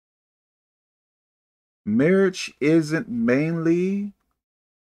Marriage isn't mainly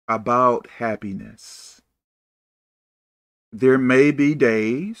about happiness. There may be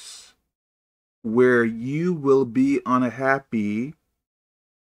days where you will be unhappy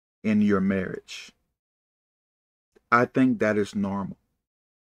in your marriage. I think that is normal.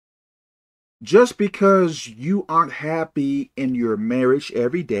 Just because you aren't happy in your marriage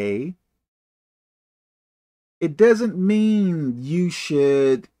every day, it doesn't mean you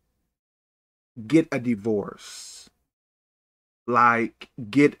should get a divorce. Like,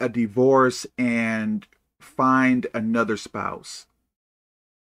 get a divorce and find another spouse.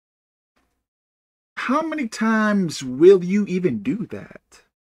 How many times will you even do that?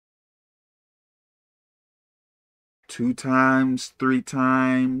 2 times, 3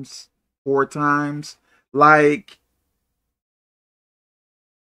 times, 4 times? Like,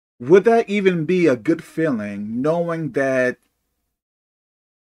 would that even be a good feeling knowing that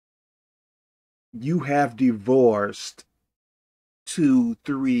you have divorced 2,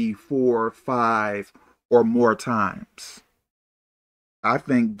 3, 4, 5, or more times? I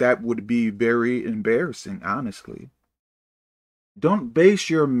think that would be very embarrassing, honestly. Don't base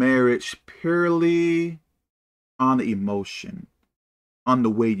your marriage purely on emotion, on the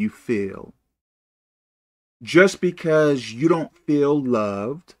way you feel. Just because you don't feel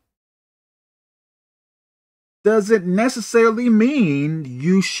loved doesn't necessarily mean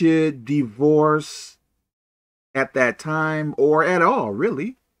you should divorce at that time or at all,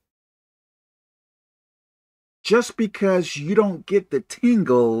 really. Just because you don't get the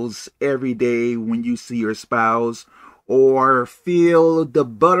tingles every day when you see your spouse or feel the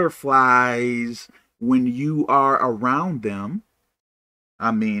butterflies when you are around them,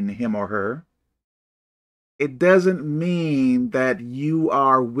 I mean him or her, it doesn't mean that you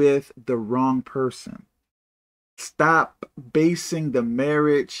are with the wrong person. Stop basing the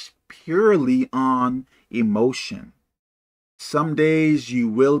marriage purely on emotion. Some days you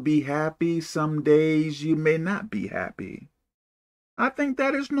will be happy, some days you may not be happy. I think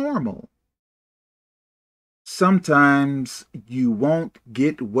that is normal. Sometimes you won't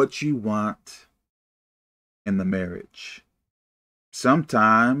get what you want in the marriage.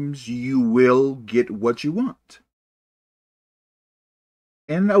 Sometimes you will get what you want.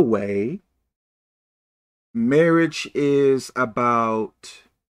 In a way, marriage is about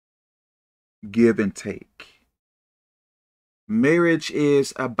give and take. Marriage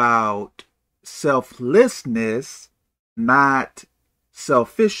is about selflessness, not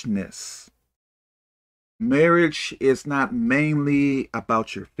selfishness. Marriage is not mainly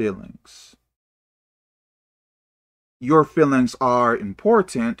about your feelings. Your feelings are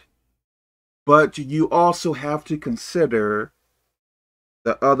important, but you also have to consider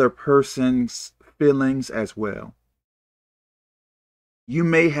the other person's feelings as well. You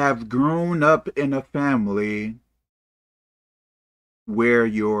may have grown up in a family where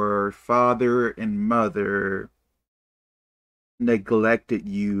your father and mother neglected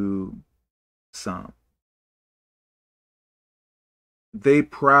you some. They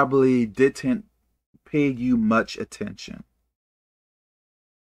probably didn't pay you much attention.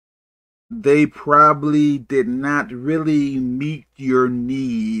 They probably did not really meet your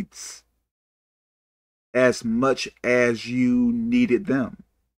needs as much as you needed them.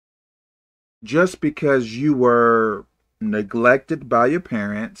 Just because you were neglected by your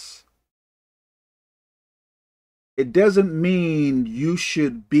parents, it doesn't mean you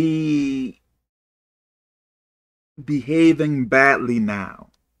should be behaving badly now.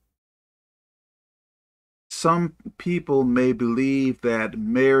 Some people may believe that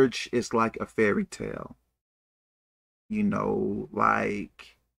marriage is like a fairy tale.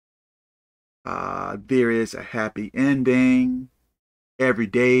 Like there is a happy ending. Every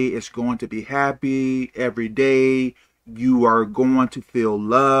day is going to be happy. Every day you are going to feel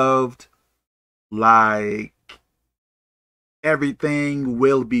loved. Like everything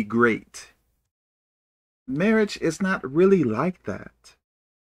will be great. Marriage is not really like that.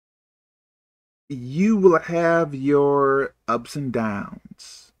 You will have your ups and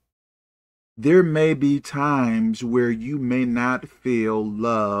downs. There may be times where you may not feel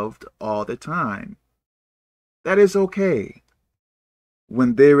loved all the time. That is okay.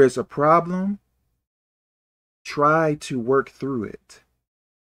 When there is a problem, try to work through it.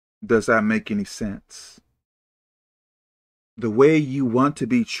 Does that make any sense? The way you want to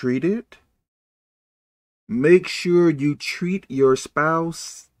be treated, make sure you treat your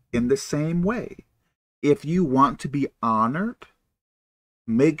spouse in the same way. If you want to be honored,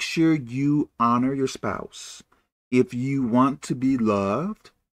 make sure you honor your spouse. If you want to be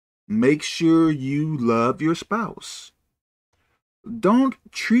loved, make sure you love your spouse. Don't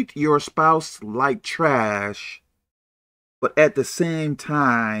treat your spouse like trash, but at the same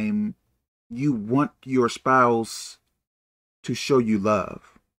time, you want your spouse to show you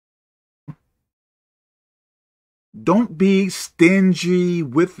love. Don't be stingy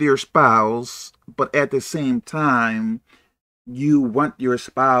with your spouse, but at the same time, you want your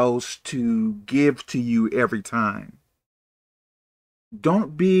spouse to give to you every time.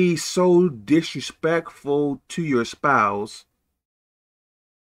 Don't be so disrespectful to your spouse,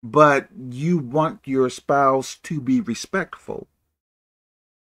 but you want your spouse to be respectful.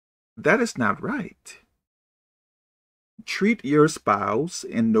 That is not right. Treat your spouse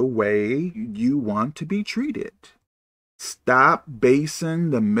in the way you want to be treated. Stop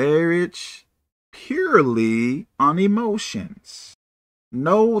basing the marriage purely on emotions.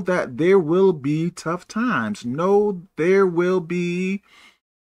 Know that there will be tough times. Know there will be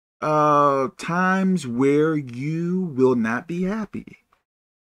times where you will not be happy.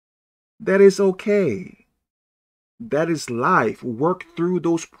 That is okay. That is life. Work through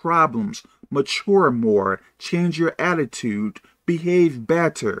those problems. Mature more. Change your attitude. Behave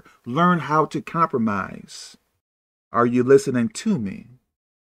better. Learn how to compromise. Are you listening to me?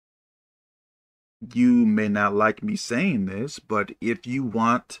 You may not like me saying this, but if you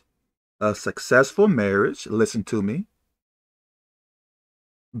want a successful marriage, listen to me.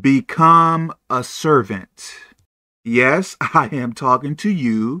 Become a servant. Yes, I am talking to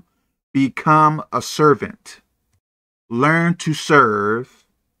you. Become a servant. Learn to serve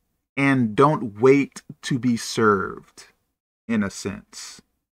and don't wait to be served, in a sense.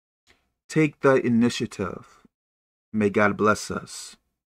 Take the initiative. May God bless us.